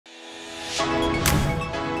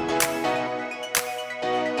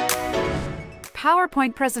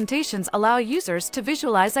PowerPoint presentations allow users to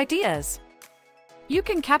visualize ideas. You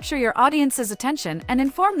can capture your audience's attention and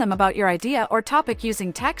inform them about your idea or topic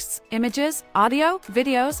using texts, images, audio,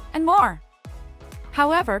 videos, and more.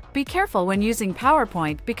 However, be careful when using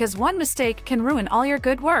PowerPoint because one mistake can ruin all your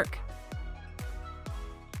good work.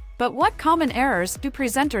 But what common errors do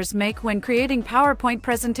presenters make when creating PowerPoint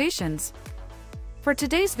presentations? For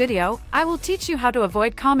today's video, I will teach you how to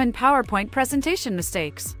avoid common PowerPoint presentation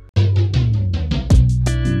mistakes.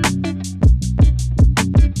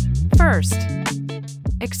 First,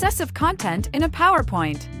 excessive content in a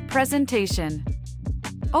PowerPoint presentation.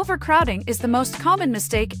 Overcrowding is the most common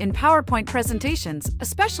mistake in PowerPoint presentations,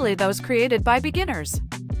 especially those created by beginners.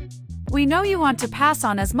 We know you want to pass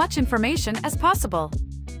on as much information as possible.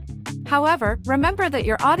 However, remember that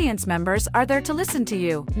your audience members are there to listen to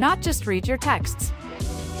you, not just read your texts.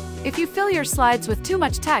 If you fill your slides with too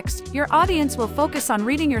much text, your audience will focus on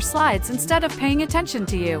reading your slides instead of paying attention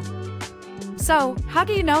to you. So, how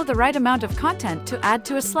do you know the right amount of content to add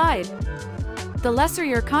to a slide? The lesser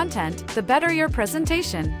your content, the better your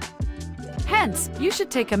presentation. Hence, you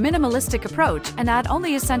should take a minimalistic approach and add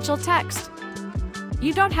only essential text.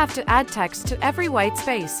 You don't have to add text to every white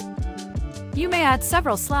space. You may add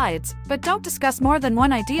several slides, but don't discuss more than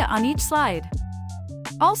one idea on each slide.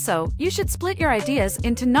 Also, you should split your ideas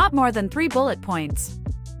into not more than 3 bullet points.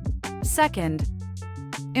 Second,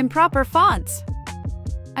 improper fonts.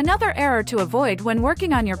 Another error to avoid when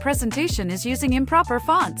working on your presentation is using improper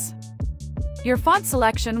fonts. Your font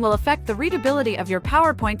selection will affect the readability of your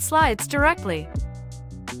PowerPoint slides directly.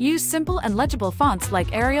 Use simple and legible fonts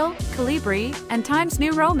like Arial, Calibri, and Times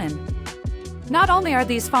New Roman. Not only are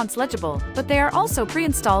these fonts legible, but they are also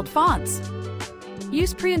pre-installed fonts.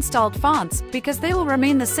 Use pre-installed fonts because they will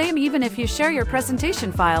remain the same even if you share your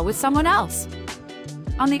presentation file with someone else.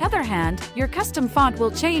 On the other hand, your custom font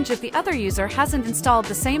will change if the other user hasn't installed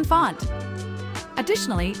the same font.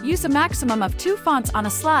 Additionally, use a maximum of 2 fonts on a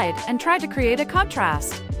slide and try to create a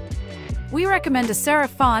contrast. We recommend a serif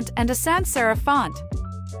font and a sans serif font.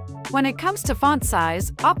 When it comes to font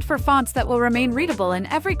size, opt for fonts that will remain readable in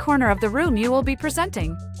every corner of the room you will be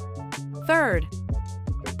presenting. Third,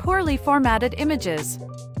 poorly formatted images.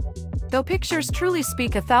 Though pictures truly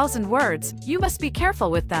speak 1,000 words, you must be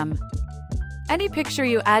careful with them. Any picture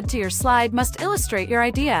you add to your slide must illustrate your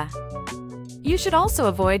idea. You should also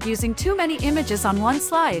avoid using too many images on one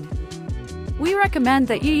slide. We recommend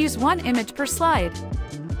that you use 1 image per slide.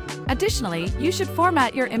 Additionally, you should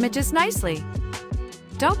format your images nicely.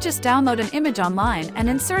 Don't just download an image online and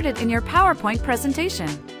insert it in your PowerPoint presentation.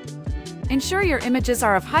 Ensure your images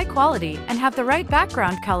are of high quality and have the right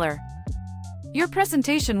background color. Your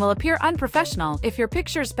presentation will appear unprofessional if your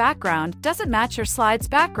picture's background doesn't match your slide's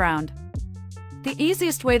background. The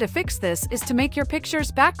easiest way to fix this is to make your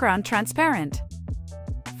picture's background transparent.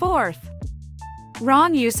 Fourth,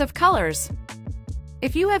 wrong use of colors.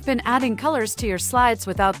 If you have been adding colors to your slides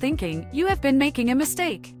without thinking, you have been making a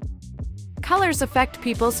mistake. Colors affect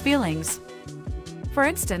people's feelings. For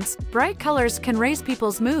instance, bright colors can raise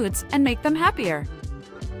people's moods and make them happier.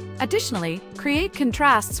 Additionally, create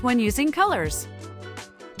contrasts when using colors.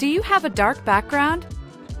 Do you have a dark background?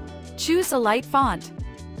 Choose a light font.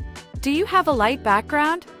 Do you have a light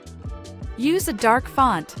background? Use a dark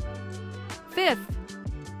font. Fifth,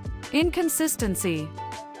 inconsistency.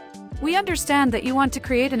 We understand that you want to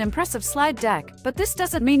create an impressive slide deck, but this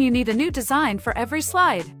doesn't mean you need a new design for every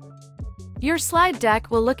slide. Your slide deck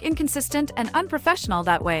will look inconsistent and unprofessional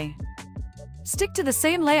that way. Stick to the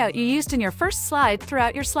same layout you used in your first slide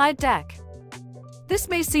throughout your slide deck. This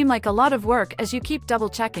may seem like a lot of work as you keep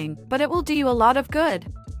double-checking, but it will do you a lot of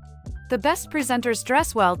good. The best presenters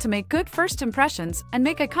dress well to make good first impressions and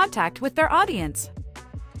make a contact with their audience.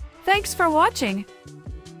 Thanks for watching!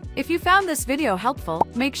 If you found this video helpful,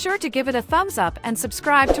 make sure to give it a thumbs up and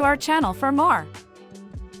subscribe to our channel for more.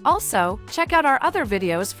 Also, check out our other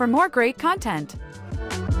videos for more great content.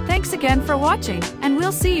 Thanks again for watching, and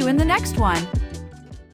we'll see you in the next one.